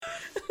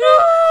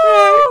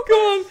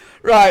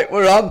Right,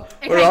 we're on.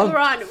 Okay, we're on.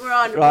 We're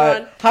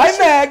on. Hi,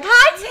 Meg.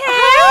 Hi, Tim.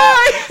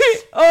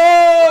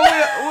 Hi.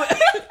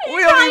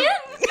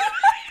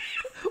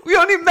 We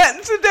only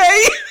met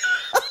today.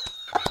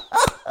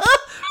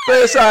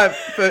 First time.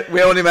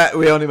 We only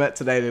met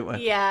today, didn't we?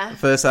 Yeah.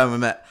 First time we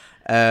met.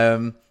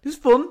 It was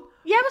fun.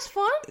 Yeah, it was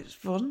fun.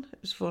 It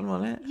was fun,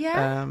 wasn't it?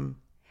 Yeah.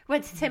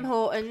 Went to Tim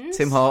Hortons.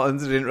 Tim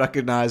Hortons didn't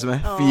recognise me.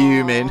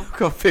 Fuming.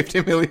 Got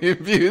 50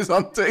 million views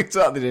on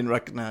TikTok. They didn't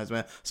recognise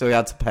me. So we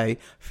had to pay.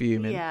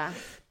 Fuming. Yeah.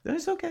 No,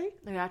 it's okay.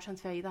 No, I'll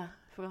transfer you that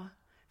for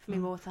me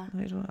water.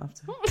 No, you don't have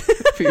to.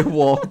 For your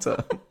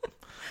water.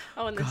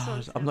 Oh, and this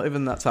one. I'm not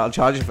even that tired. I'll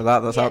charge you for that.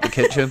 That's out the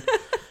kitchen.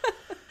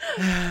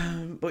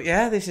 But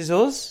yeah, this is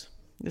us.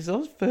 This is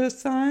us.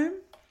 First time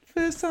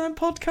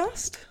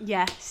podcast.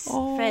 Yes.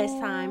 Oh, First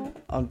time.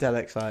 I'm dead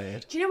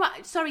excited. Do you know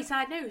what? Sorry,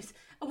 side note.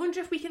 I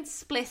wonder if we can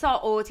split our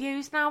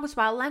audios now as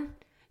well then.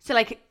 So,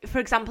 like, for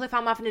example, if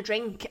I'm having a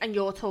drink and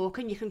you're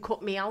talking, you can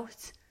cut me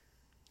out.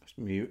 Just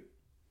mute.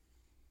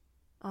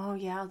 Oh,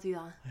 yeah, I'll do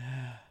that.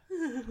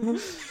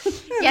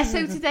 Yeah,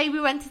 so today we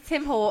went to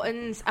Tim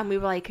Hortons and we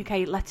were like,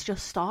 okay, let's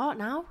just start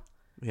now.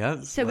 Yeah.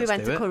 So we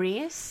went to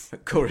Curry's.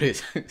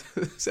 Curry's.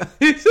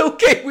 It's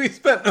okay, we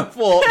spent a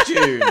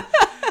fortune.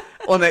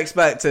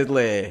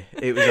 Unexpectedly,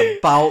 it was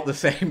about the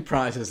same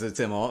price as the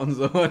Tim Hortons,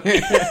 though.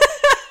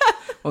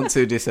 Wasn't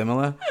too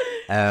dissimilar.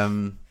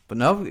 But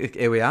no,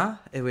 here we are.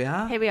 Here we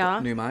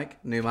are. New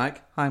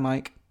mic. Hi,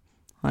 Mike.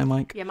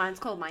 Yeah, mine's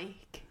called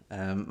Mike.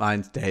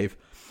 Mine's Dave.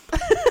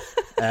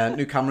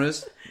 New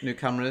cameras.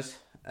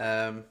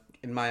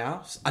 In my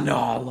house. I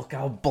know, look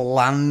how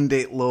bland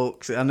it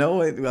looks. I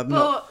know it.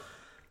 But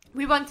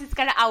we wanted to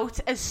get it out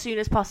as soon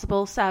as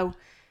possible, so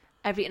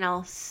everything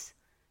else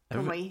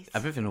can wait.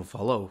 Everything will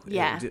follow.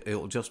 Yeah.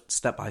 It'll just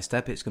step by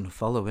step, it's going to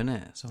follow,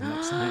 innit? So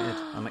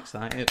I'm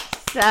excited.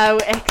 So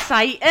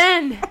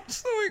exciting. I'm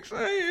so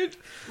excited.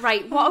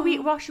 Right,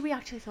 what should we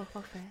actually talk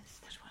about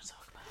first? What do you want to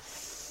talk about?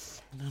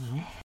 I don't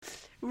know.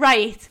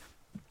 Right.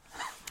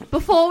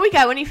 Before we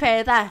go any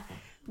further,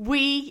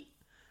 we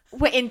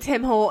were in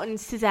Tim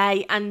Hortons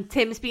today and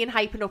Tim's been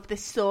hyping up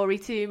this story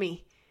to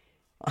me.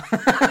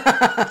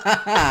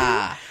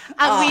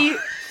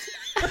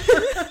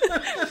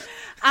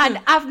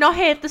 And I've not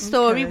heard the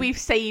story. Okay. We've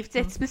saved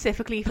it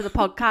specifically for the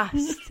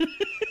podcast.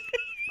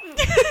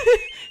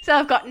 So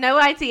I've got no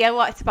idea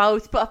what it's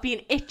about, but I've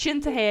been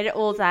itching to hear it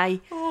all day.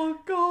 Oh,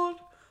 God.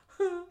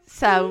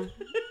 So,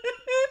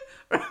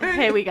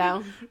 here we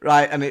go.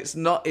 Right, and it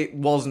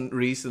wasn't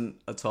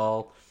recent at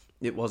all.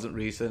 It wasn't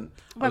recent.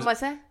 When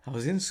was it? I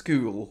was in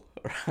school,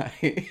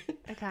 right?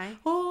 Okay.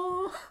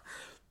 Oh.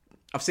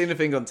 I've seen a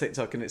thing on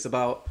TikTok and it's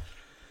about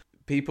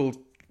people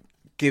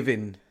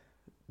giving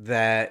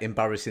their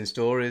embarrassing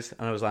stories.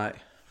 And I was like,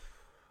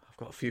 I've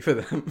got a few for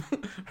them,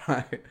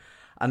 right?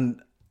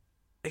 And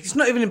it's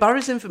not even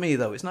embarrassing for me,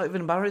 though. It's not even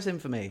embarrassing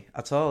for me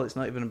at all. It's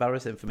not even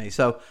embarrassing for me.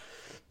 So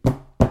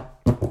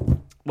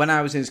when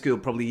I was in school,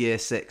 probably year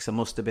 6, I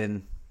must have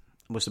been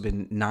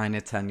 9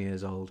 or 10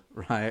 years old,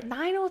 right?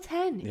 9 or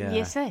 10 in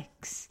year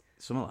 6?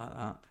 Something like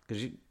that.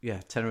 Because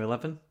 10 or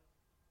 11.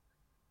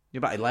 You're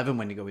about 11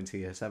 when you go into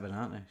year 7,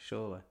 aren't you?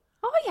 Surely.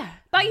 Oh, yeah.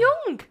 That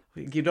young.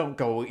 You don't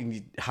go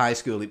in high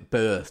school at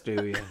birth, do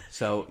you?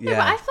 So, yeah. No,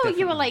 but I thought definitely.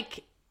 You were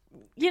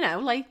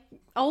like,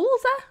 older.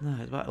 No,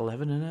 it's about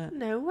 11, isn't it?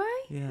 No way.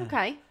 Yeah.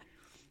 Okay.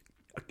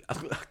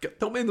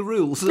 Don't mean the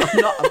rules.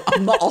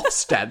 I'm not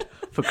Ofsted,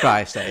 for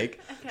Christ's sake.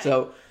 Okay.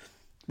 So,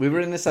 we were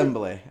in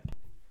assembly,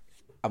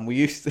 and we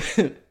used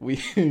to...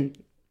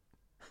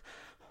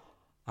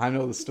 I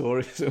know the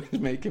story, so it's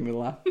making me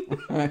laugh.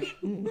 Right?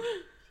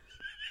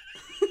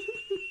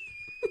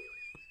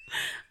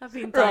 I've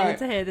been dying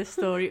to hear this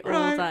story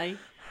all day.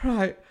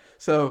 Right.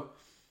 So,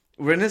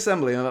 we're in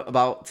assembly,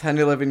 about 10,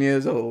 11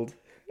 years old,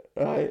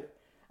 right?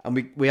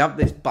 And we have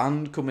this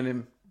band coming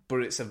in,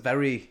 but it's a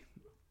very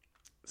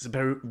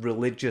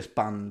religious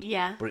band.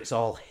 Yeah. But it's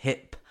all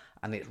hip,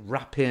 and it's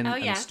rapping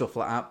and stuff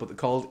like that, but they're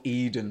called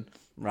Eden,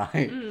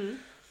 right? Mm.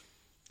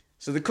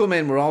 So they come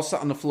in, we're all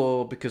sat on the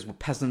floor because we're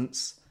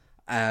peasants,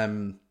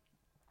 and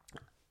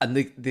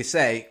they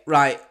say,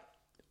 right,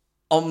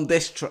 on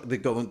this track, they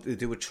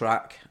do a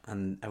track,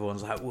 and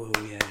everyone's like, whoa,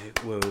 yeah,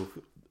 whoa.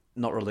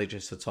 Not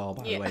religious at all,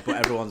 by the way, but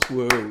everyone's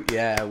whoa,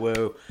 yeah,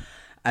 whoa.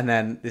 And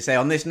then they say,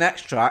 on this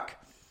next track,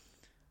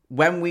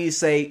 when we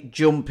say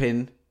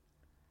jumping,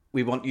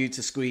 we want you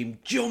to scream,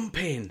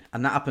 jumping.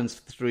 And that happens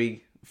for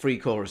three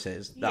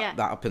choruses. That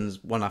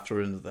happens one after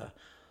another.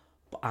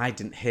 But I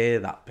didn't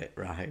hear that bit,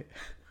 right?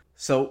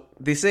 So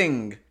they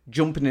sing,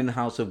 jumping in the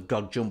house of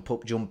God, jump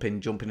up,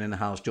 jumping in the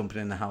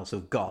house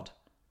of God.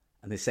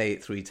 And they say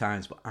it 3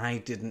 times, but I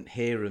didn't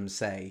hear them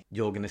say,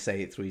 you're going to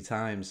say it 3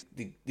 times.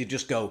 They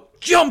just go,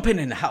 jumping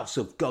in the house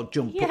of God,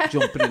 jump up,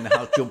 jumping in the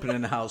house, jumping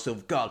in the house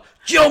of God,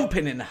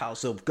 jumping in the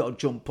house of God,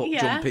 jump up,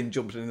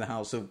 jumping in the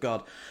house of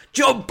God,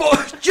 jump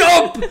up,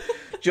 jump,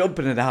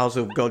 jumping in the house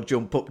of God,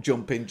 jump up,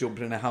 jumping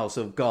in the house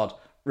of God.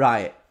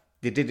 Right,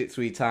 they did it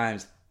 3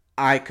 times.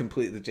 I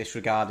completely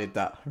disregarded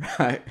that,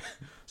 right?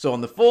 So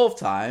on the 4th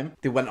time,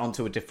 they went on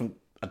to a different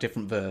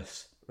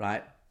verse,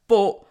 right?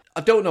 But I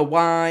don't know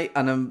why,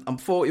 and I'm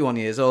 41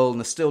 years old,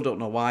 and I still don't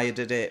know why I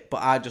did it,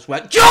 but I just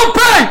went,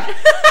 jumping!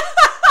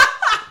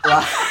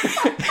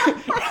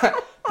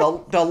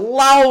 The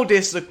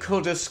loudest I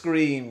could have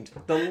screamed.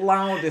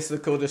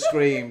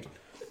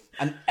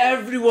 And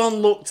everyone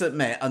looked at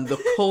me, and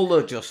the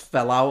colour just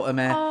fell out of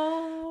me.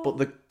 Oh. But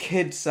the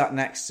kid sat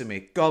next to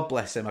me, God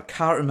bless him, I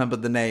can't remember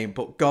the name,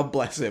 but God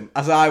bless him,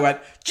 as I went,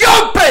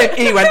 jumping!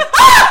 He went,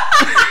 ah!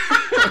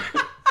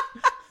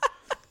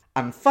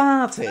 And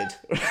farted.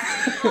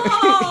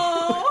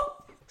 Oh.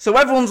 So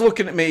everyone's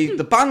looking at me,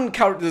 the band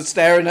character's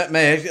staring at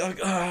me, like,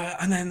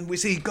 and then we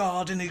see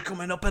God and he's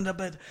coming up in the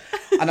bed.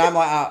 And I'm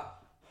like,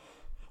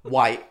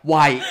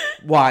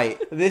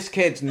 white. This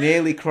kid's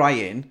nearly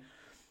crying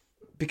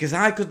because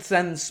I could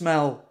then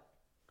smell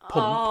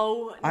pump.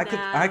 Oh,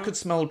 I could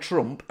smell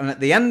Trump, and at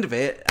the end of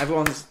it,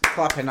 everyone's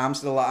clapping, I'm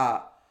still like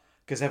that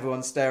because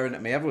everyone's staring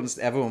at me,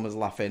 everyone was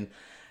laughing.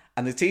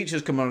 And the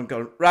teacher's come on and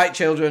gone, right,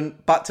 children,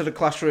 back to the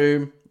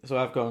classroom. So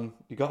I've gone,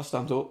 you got to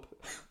stand up.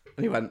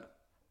 And he went,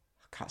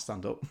 I can't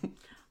stand up.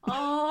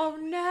 Oh,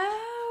 no.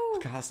 I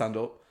can't stand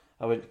up.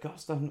 I went, you got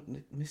to stand up.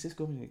 Mrs.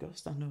 Cummings, you got to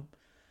stand up.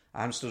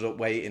 I'm stood up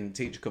waiting. The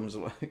teacher comes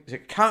along. I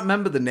can't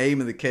remember the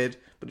name of the kid,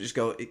 but just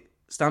go,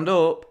 stand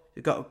up.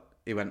 You got to...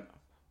 He went,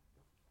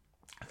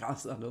 I can't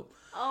stand up.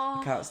 Oh.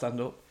 I can't stand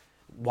up.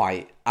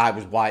 White. I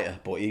was whiter,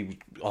 but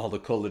all the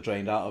colour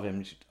drained out of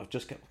him. I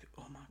just kept looking,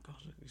 oh my God,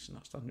 he's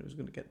not standing. He was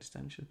going to get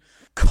detention.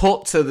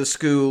 Cut to the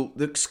school,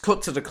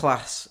 cut to the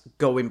class,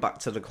 going back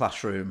to the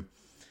classroom.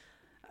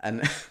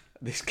 And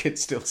this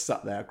kid's still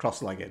sat there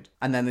cross-legged.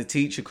 And then the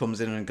teacher comes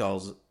in and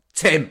goes,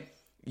 Tim,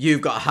 you've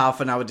got half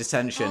an hour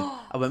detention.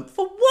 I went,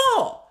 for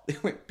what? They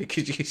went,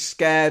 because you're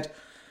scared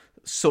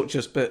such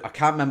a... I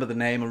can't remember the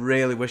name. I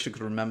really wish I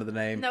could remember the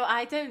name. No,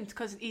 I don't,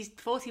 because he's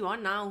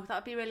 41 now. That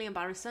would be really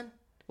embarrassing.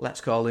 Let's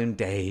call him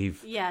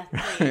Dave. Yeah.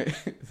 Right.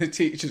 The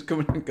teacher's come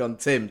in and gone,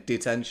 Tim,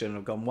 detention.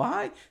 I've gone,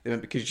 why? They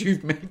went, because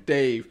you've made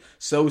Dave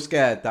so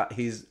scared that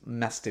he's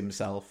messed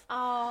himself.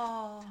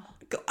 Oh.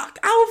 How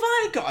have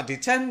I got a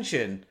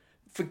detention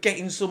for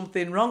getting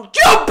something wrong?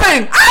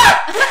 Jumping!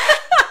 Ah!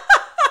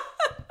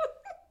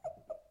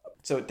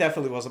 So it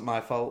definitely wasn't my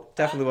fault.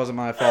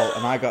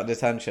 And I got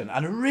detention.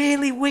 And I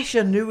really wish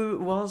I knew who it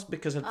was,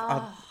 because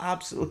I'd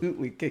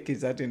absolutely kick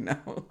his head in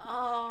now.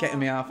 Oh. Getting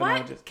me half an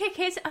hour. Kick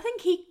his... I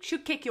think he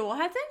should kick your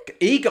head in.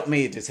 He got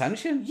me a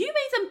detention. You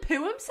made him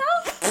poo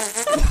himself.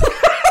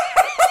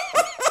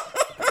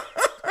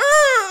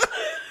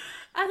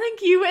 I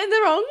think you were in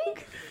the wrong.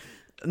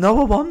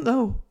 No, I wasn't,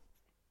 though.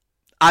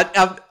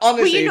 I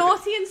honestly... Were you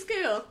naughty in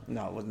school?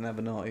 No, I was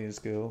never naughty in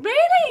school.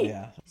 Really?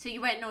 Yeah. So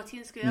you weren't naughty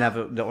in school?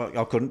 Never. No,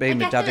 I couldn't be.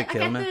 My dad would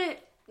kill me. I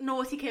get the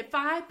naughty kid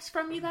vibes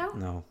from you, though.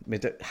 No.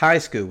 High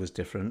school was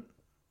different.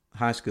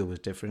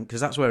 Because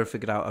that's where I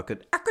figured out I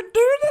could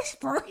do this,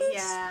 boys.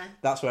 Yeah.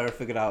 That's where I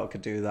figured out I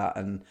could do that.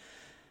 And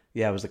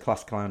yeah, I was the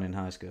class clown in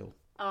high school.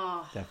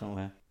 Oh.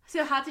 Definitely.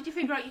 So how did you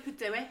figure out you could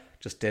do it?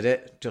 Just did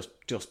it.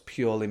 Just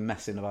purely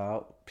messing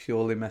about.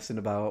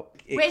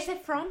 Where's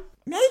it from?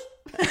 Me?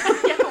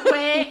 Yeah, but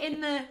where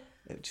in the...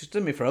 Just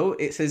in my throat.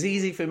 It's as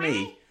easy for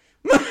me.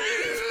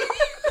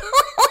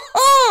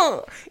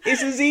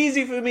 It's as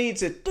easy for me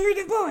to do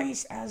the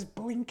voice as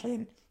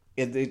blinking.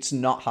 It's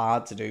not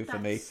hard to do for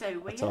me so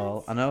weird. at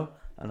all. I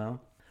know.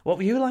 What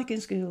were you like in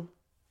school?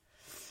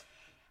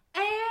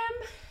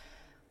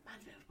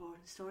 Mine's a bit of a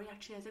boring story,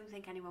 actually. I don't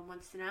think anyone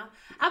wants to know.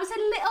 I was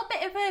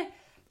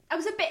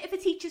a bit of a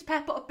teacher's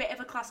pet, but a bit of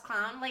a class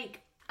clown.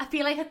 Like, I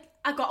feel like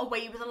I got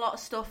away with a lot of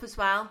stuff as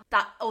well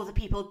that other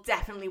people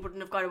definitely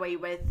wouldn't have got away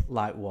with.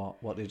 Like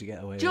what? What did you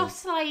get away with?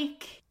 Just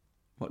like...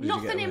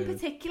 Nothing in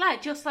particular,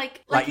 just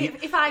like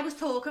if I was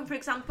talking, for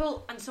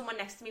example, and someone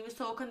next to me was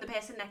talking, the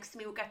person next to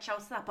me would get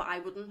shouted at, but I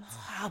wouldn't.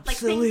 Absolute like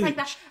things like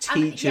that.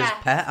 Teacher's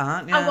pet,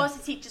 aren't you? I was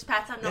a teacher's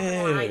pet, I'm not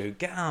gonna lie.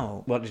 Get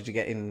out. What did you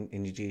get in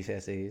your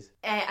GCSEs?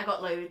 I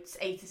got loads,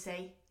 A to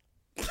C.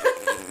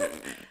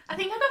 I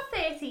think I got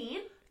 13.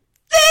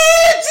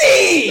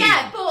 13?!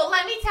 Yeah, but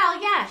let me tell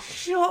you.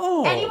 Shut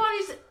up. Anyone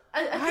who's...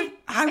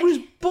 I was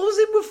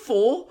buzzing with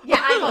 4.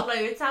 Yeah, I got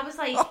loads. I was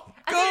like...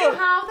 I don't know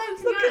how, though,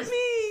 to be honest.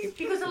 Look at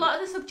me. Because a lot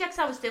of the subjects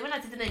I was doing, I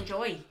didn't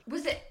enjoy.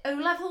 Was it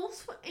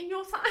O-levels in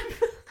your time?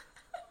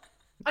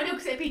 I know,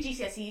 because it'd be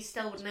GCSEs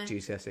still, wouldn't it?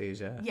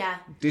 GCSEs, yeah. Yeah.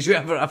 Did you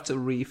ever have to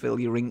refill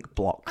your ink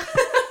block?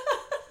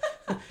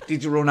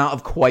 Did you run out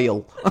of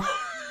quail?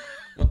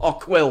 Or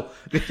quill?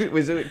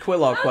 Was it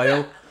quill or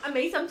quail? I'm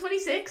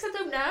 26, I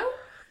don't know.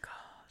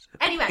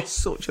 God. Anyway. It's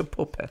such a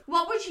puppy.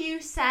 What would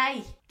you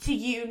say to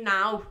you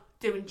now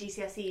doing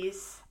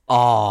GCSEs?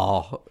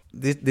 Oh,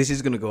 this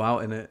is going to go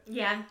out, innit?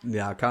 Yeah.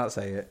 Yeah, I can't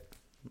say it.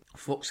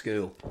 Fuck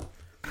school.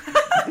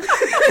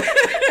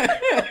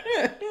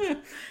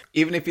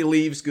 Even if you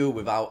leave school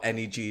without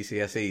any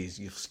GCSEs,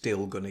 you're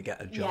still going to get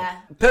a job. Yeah.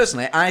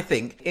 Personally, I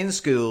think in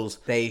schools,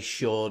 they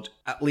should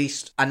at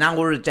least an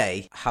hour a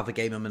day have a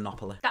game of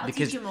Monopoly. That'll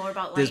teach you more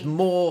about life.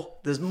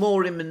 There's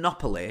more in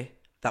Monopoly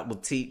that will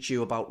teach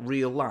you about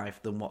real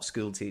life than what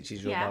school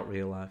teaches you about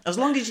real life. As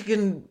long as you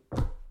can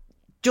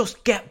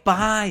just get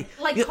by.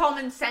 Like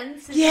common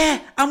sense.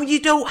 And you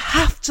don't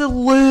have to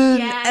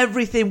learn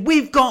everything.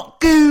 We've got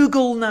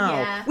Google now.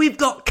 Yeah. We've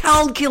got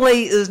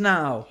calculators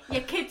now.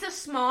 Yeah, kids are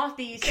smart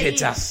these days.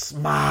 Kids are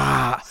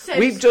smart.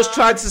 We've just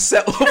tried to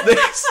set up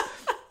this.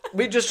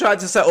 We just tried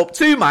to set up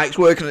 2 mics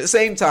working at the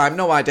same time.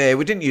 No idea.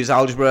 We didn't use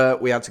algebra.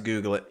 We had to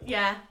Google it.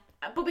 Yeah.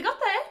 But we got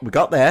there. We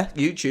got there.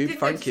 YouTube, Didn't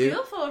thank you.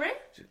 School for it.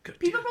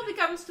 People probably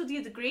go and study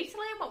a degree to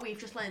learn what we've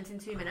just learned in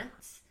 2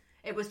 minutes.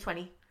 It was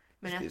 20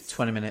 minutes. It's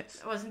 20 minutes.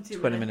 It wasn't 2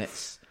 20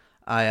 minutes.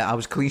 I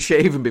was clean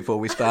shaven before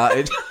we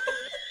started.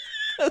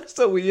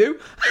 So were you.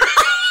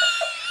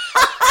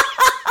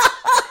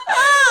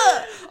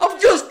 I've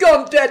just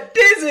gone dead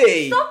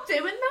dizzy. Stop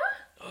doing that.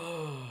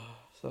 Oh,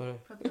 sorry.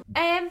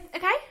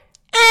 Okay.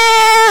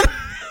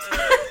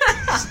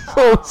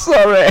 So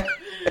sorry.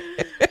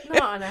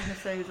 Not an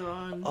episode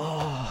one.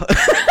 Oh.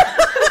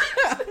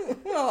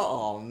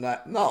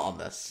 Not on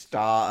the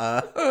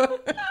starter.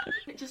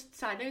 Just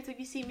side note, have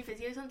you seen my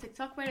videos on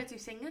TikTok where I do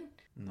singing?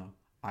 No,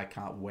 I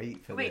can't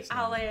wait for this.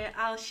 Wait,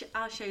 I'll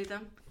show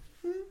them.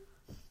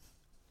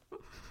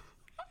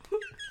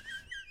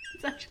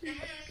 It's actually...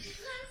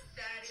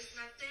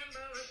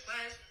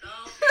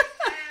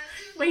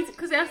 Wait,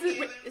 because I have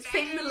to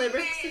sing the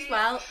lyrics as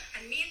well.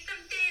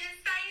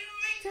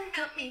 To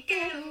help me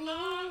get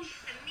along.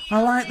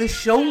 I like the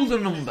shoulder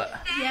number.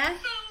 Yeah.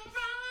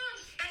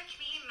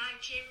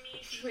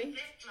 Wait.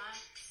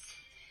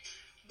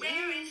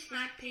 Where is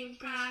my pink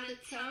Prada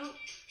tote?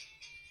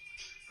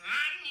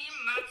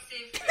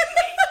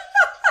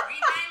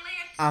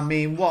 I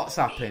mean, what's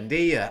happened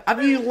here?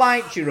 Have you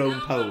liked your own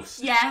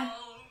post? Yeah.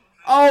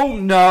 Oh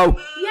no.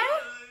 Yeah.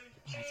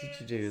 Why did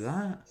you do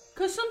that?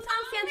 Because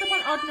sometimes they end up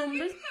on odd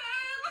numbers.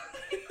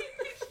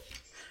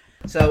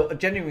 So, a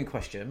genuine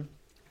question.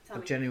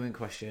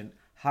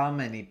 How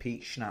many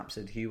peach schnapps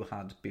had you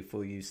had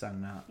before you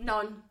sang that?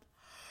 None.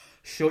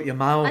 Shut your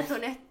mouth. I've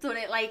done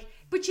it like...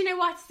 But you know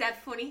what? It's dead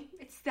funny.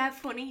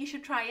 You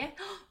should try it.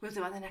 We'll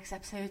do it on the next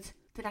episode.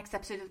 The next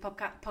episode of the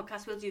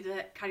podcast, we'll do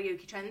the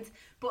karaoke trend.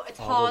 But it's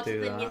harder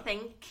than you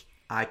think.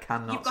 I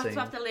cannot sing. You've got to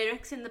have the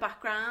lyrics in the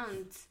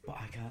background. But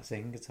I can't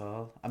sing at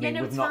all. I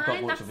mean, we've not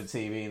got much of a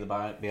TV in the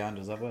behind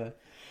us, have we?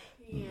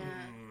 Yeah.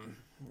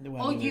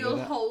 Or you'll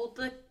hold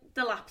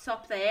the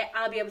laptop there.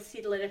 I'll be able to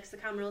see the lyrics. The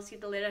camera will see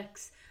the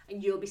lyrics.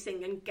 And you'll be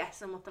singing,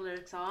 guessing what the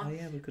lyrics are. Oh,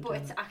 yeah, we could. But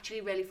it's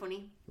actually really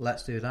funny.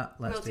 Let's do that.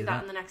 We'll do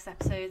that in the next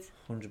episode.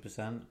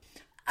 100%.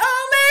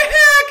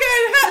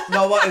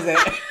 No, what is it?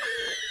 See,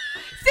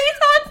 it's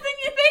harder than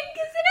you think,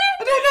 isn't it?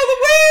 I don't know the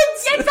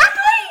words. Yeah,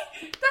 exactly.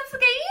 That's the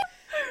game.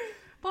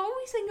 What were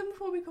we singing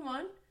before we come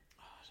on?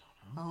 Oh,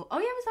 I don't know. Oh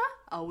yeah, was that?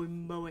 I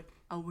win mow it.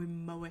 I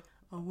win mow it.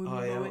 I win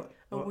mow it.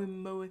 I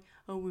win mow it.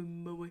 I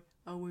win mow it.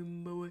 I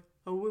win mow it.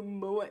 I win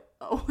mow it.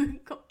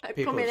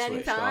 Come in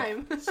any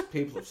time.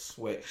 People have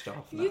switched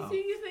off now.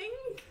 You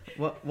think?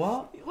 What?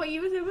 What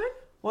you were doing?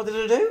 What did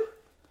I do?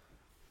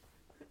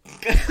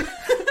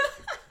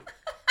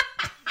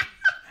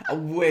 I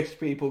wish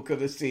people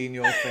could have seen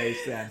your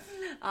face then.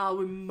 I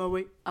win mow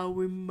it. I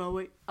win mow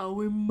it. I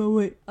win mow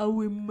it. I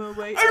win mow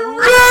it.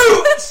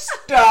 Roots,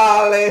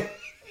 darling.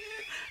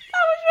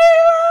 That was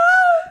really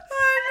loud.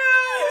 I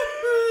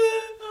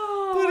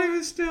know. But it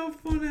was still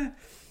funny.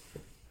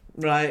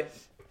 Right,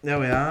 there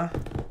we are.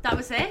 That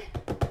was it.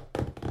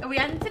 Are we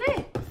ending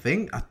it?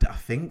 I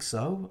think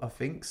so.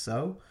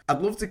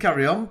 I'd love to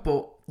carry on,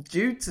 but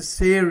due to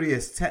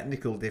serious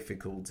technical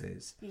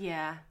difficulties,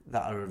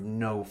 that are of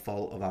no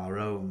fault of our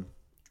own,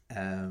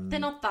 they're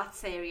not that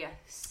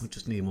serious. We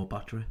just need more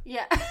battery.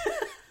 Yeah.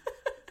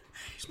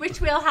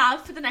 Which we'll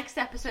have for the next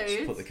episode.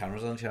 Just put the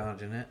cameras on charge,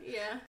 innit?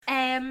 Yeah.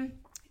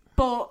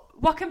 But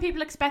what can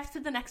people expect for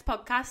the next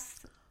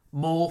podcast?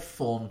 More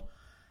fun.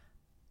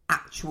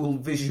 Actual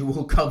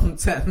visual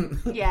content.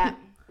 Yeah.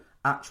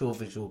 Actual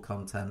visual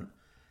content.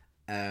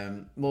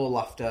 More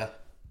laughter.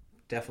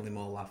 Definitely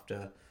more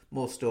laughter.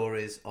 More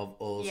stories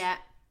of us. Yeah.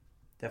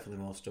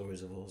 Definitely more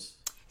stories of us.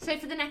 So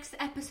for the next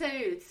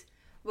episode,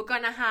 we're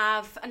going to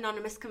have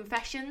anonymous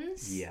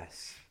confessions.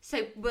 Yes.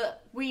 So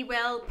we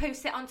will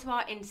post it onto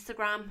our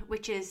Instagram,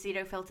 which is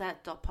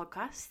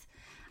zerofilter.podcast.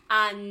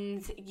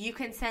 And you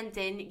can send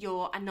in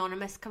your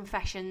anonymous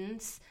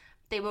confessions.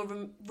 They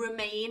will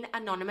remain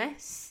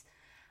anonymous.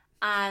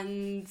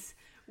 And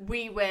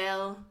we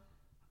will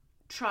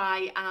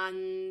try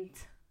and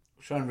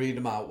read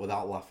them out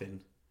without laughing.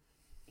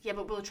 Yeah,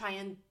 but we'll try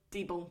and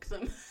debunk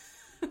them.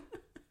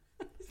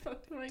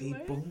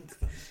 Debunk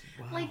them?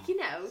 Wow. Like, you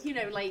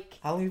know, like...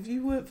 How long have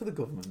you worked for the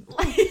government?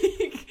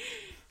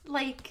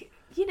 Like,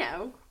 you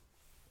know...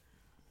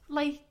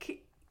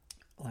 Like,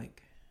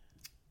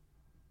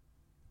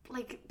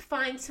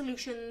 find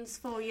solutions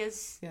for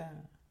yous. Yeah.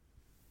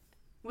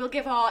 We'll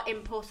give our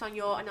input on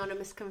your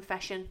anonymous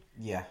confession.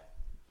 Yeah.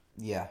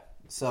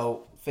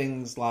 So,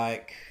 things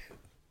like...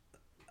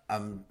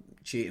 I'm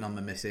cheating on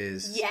my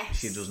missus. Yes.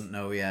 She doesn't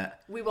know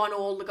yet. We want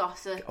all the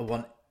gossip. I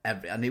want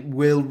and it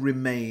will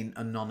remain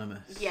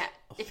anonymous. Yeah.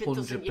 If it 100%.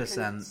 Doesn't, you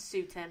can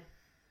suit him.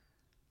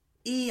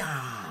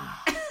 Yeah.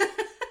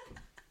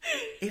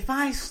 If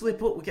I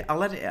slip up,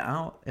 I'll edit it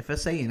out. If I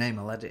say your name,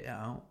 I'll edit it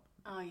out.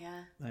 Oh,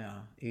 yeah. Yeah,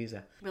 easy.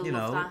 We'll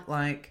love that.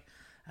 Like,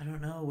 I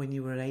don't know, when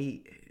you were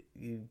 8,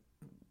 you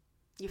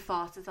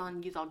farted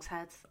on your dog's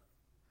head.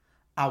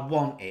 I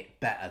want it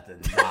better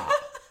than that.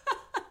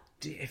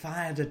 If I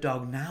had a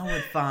dog now,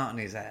 I'd fart on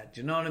his head.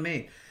 Do you know what I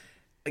mean?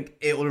 Like,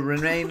 it will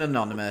remain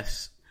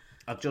anonymous.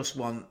 I just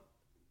want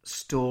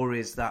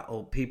stories that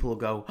people will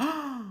go,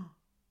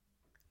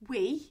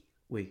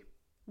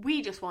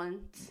 We just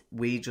want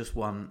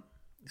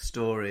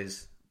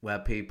stories where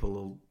people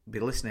will be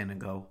listening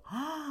and go,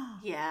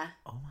 yeah.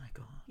 Oh my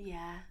God.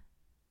 Yeah.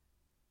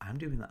 I'm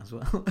doing that as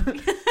well.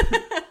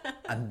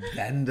 And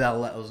then they'll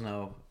let us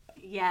know.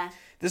 Yeah.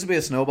 This will be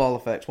a snowball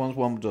effect. Once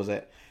one does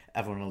it,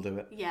 everyone will do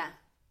it. Yeah.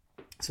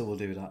 So we'll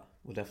do that.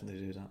 We'll definitely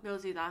do that. We'll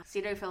do that.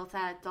 Zero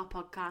Filter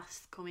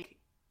podcast coming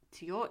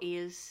to your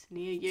ears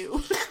near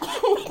you.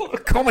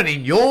 Coming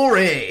in your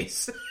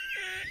ears.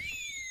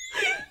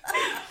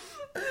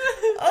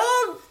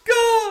 Oh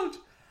God!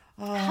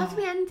 Oh. How do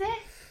we end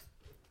it?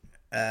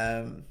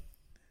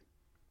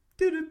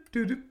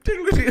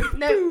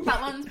 No,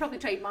 that one's probably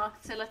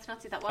trademarked, so let's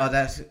not do that one. Oh,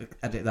 let's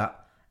edit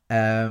that.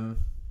 No,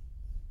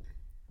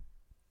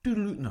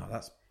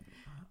 that's.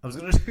 I was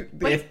going to do.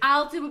 Wait,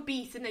 I'll do a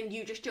beat and then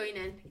you just join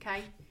in,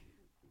 okay?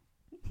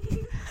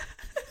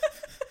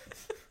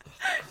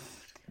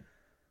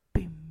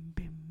 Bim,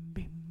 bim,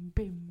 bim,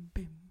 bim,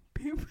 bim,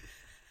 bim.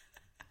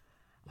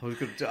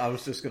 I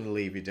was just going to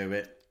leave you do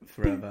it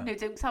forever. No,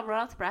 don't tell, we're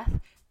out of breath.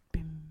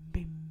 Bim,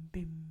 bim,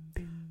 bim,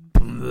 bim.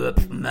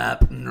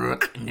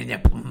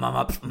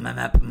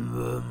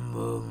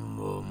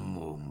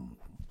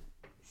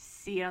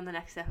 See you on the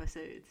next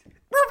episode.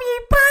 Love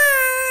you,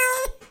 bye!